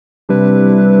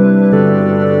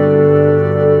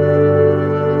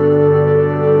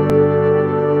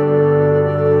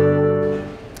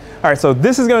right, so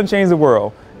this is gonna change the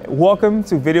world. Welcome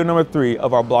to video number 3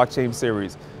 of our blockchain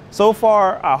series. So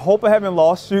far, I hope I haven't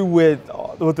lost you with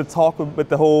the talk with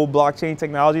the whole blockchain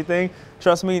technology thing.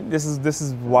 Trust me, this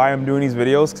is why I'm doing these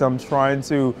videos, because I'm trying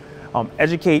to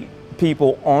educate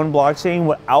people on blockchain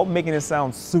without making it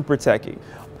sound super techy.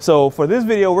 So for this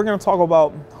video, we're gonna talk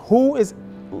about who is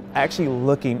actually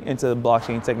looking into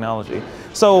blockchain technology.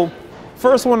 So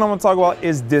first one I'm gonna talk about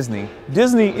is Disney.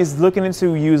 Disney is looking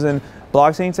into using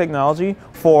blockchain technology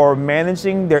for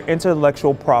managing their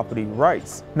intellectual property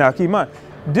rights. Now keep in mind,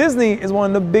 Disney is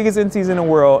one of the biggest entities in the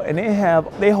world, and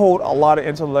they hold a lot of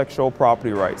intellectual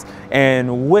property rights.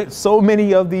 And with so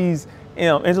many of these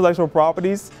intellectual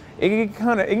properties, it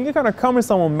can get kind of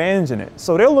cumbersome on managing it.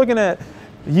 So they're looking at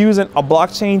using a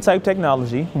blockchain type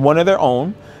technology, one of their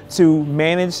own, to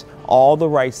manage all the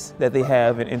rights that they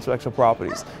have in intellectual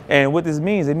properties. And what this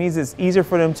means, it means it's easier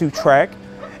for them to track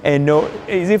and know,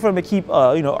 it's easier for them to keep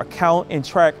account and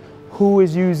track who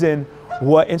is using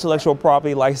what intellectual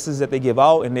property licenses that they give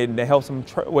out, and then it helps them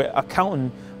with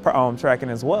accounting tracking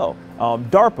as well.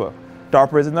 DARPA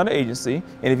is another agency,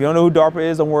 and if you don't know who DARPA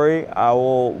is, don't worry.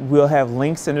 We'll have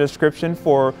links in the description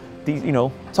for these,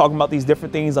 talking about these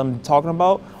different things I'm talking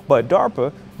about. But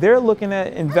DARPA, they're looking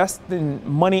at investing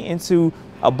money into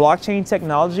a blockchain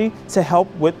technology to help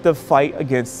with the fight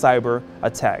against cyber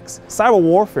attacks. Cyber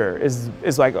warfare is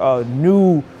like a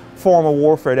new form of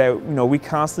warfare that we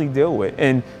constantly deal with,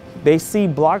 and they see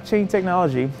blockchain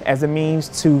technology as a means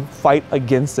to fight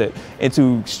against it and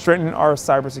to strengthen our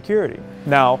cybersecurity.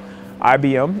 Now,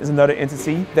 IBM is another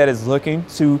entity that is looking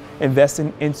to invest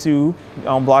into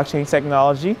blockchain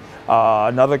technology.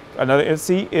 Another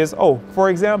entity is,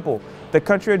 for example, the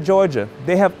country of Georgia.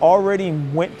 They have already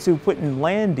went to putting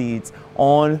land deeds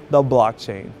on the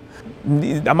blockchain.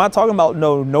 I'm not talking about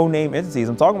no-name entities.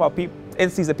 I'm talking about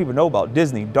entities that people know about: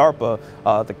 Disney, DARPA,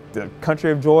 the country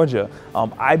of Georgia,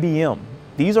 IBM.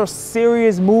 These are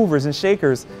serious movers and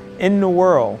shakers in the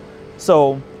world.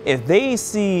 So if they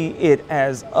see it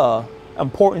as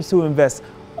importance to invest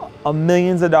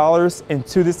millions of dollars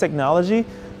into this technology,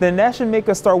 then that should make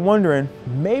us start wondering,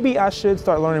 maybe I should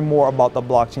start learning more about the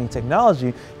blockchain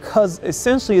technology, because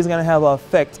essentially it's going to have an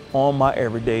effect on my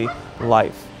everyday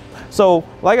life. So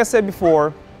like I said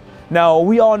before, now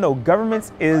we all know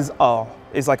governments is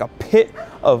like a pit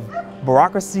of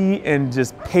bureaucracy and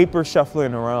just paper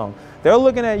shuffling around. They're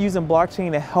looking at using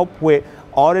blockchain to help with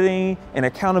auditing and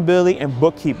accountability and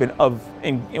bookkeeping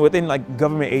within like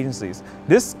government agencies.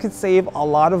 This could save a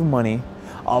lot of money,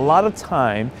 a lot of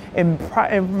time, and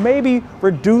maybe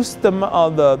reduce the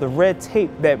red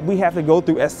tape that we have to go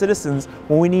through as citizens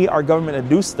when we need our government to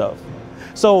do stuff.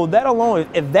 So that alone,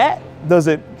 if that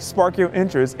doesn't spark your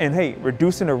interest in, hey,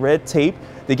 reducing the red tape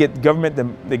to get government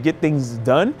to get things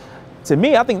done, to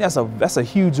me, I think that's a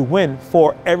huge win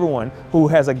for everyone who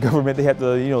has a government they have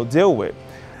to deal with.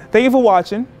 Thank you for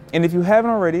watching, and if you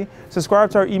haven't already, subscribe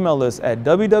to our email list at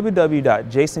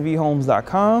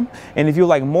www.jasonvhomes.com. And if you'd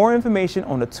like more information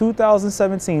on the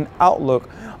 2017 Outlook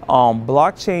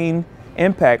blockchain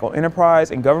impact on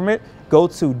enterprise and government, go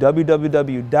to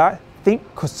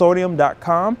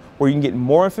www.thinkconsortium.com, where you can get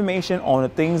more information on the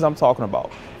things I'm talking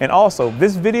about. And also,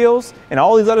 this videos and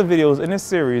all these other videos in this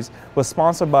series was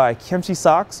sponsored by Kimchi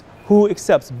Socks, who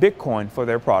accepts Bitcoin for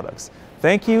their products.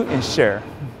 Thank you, and share.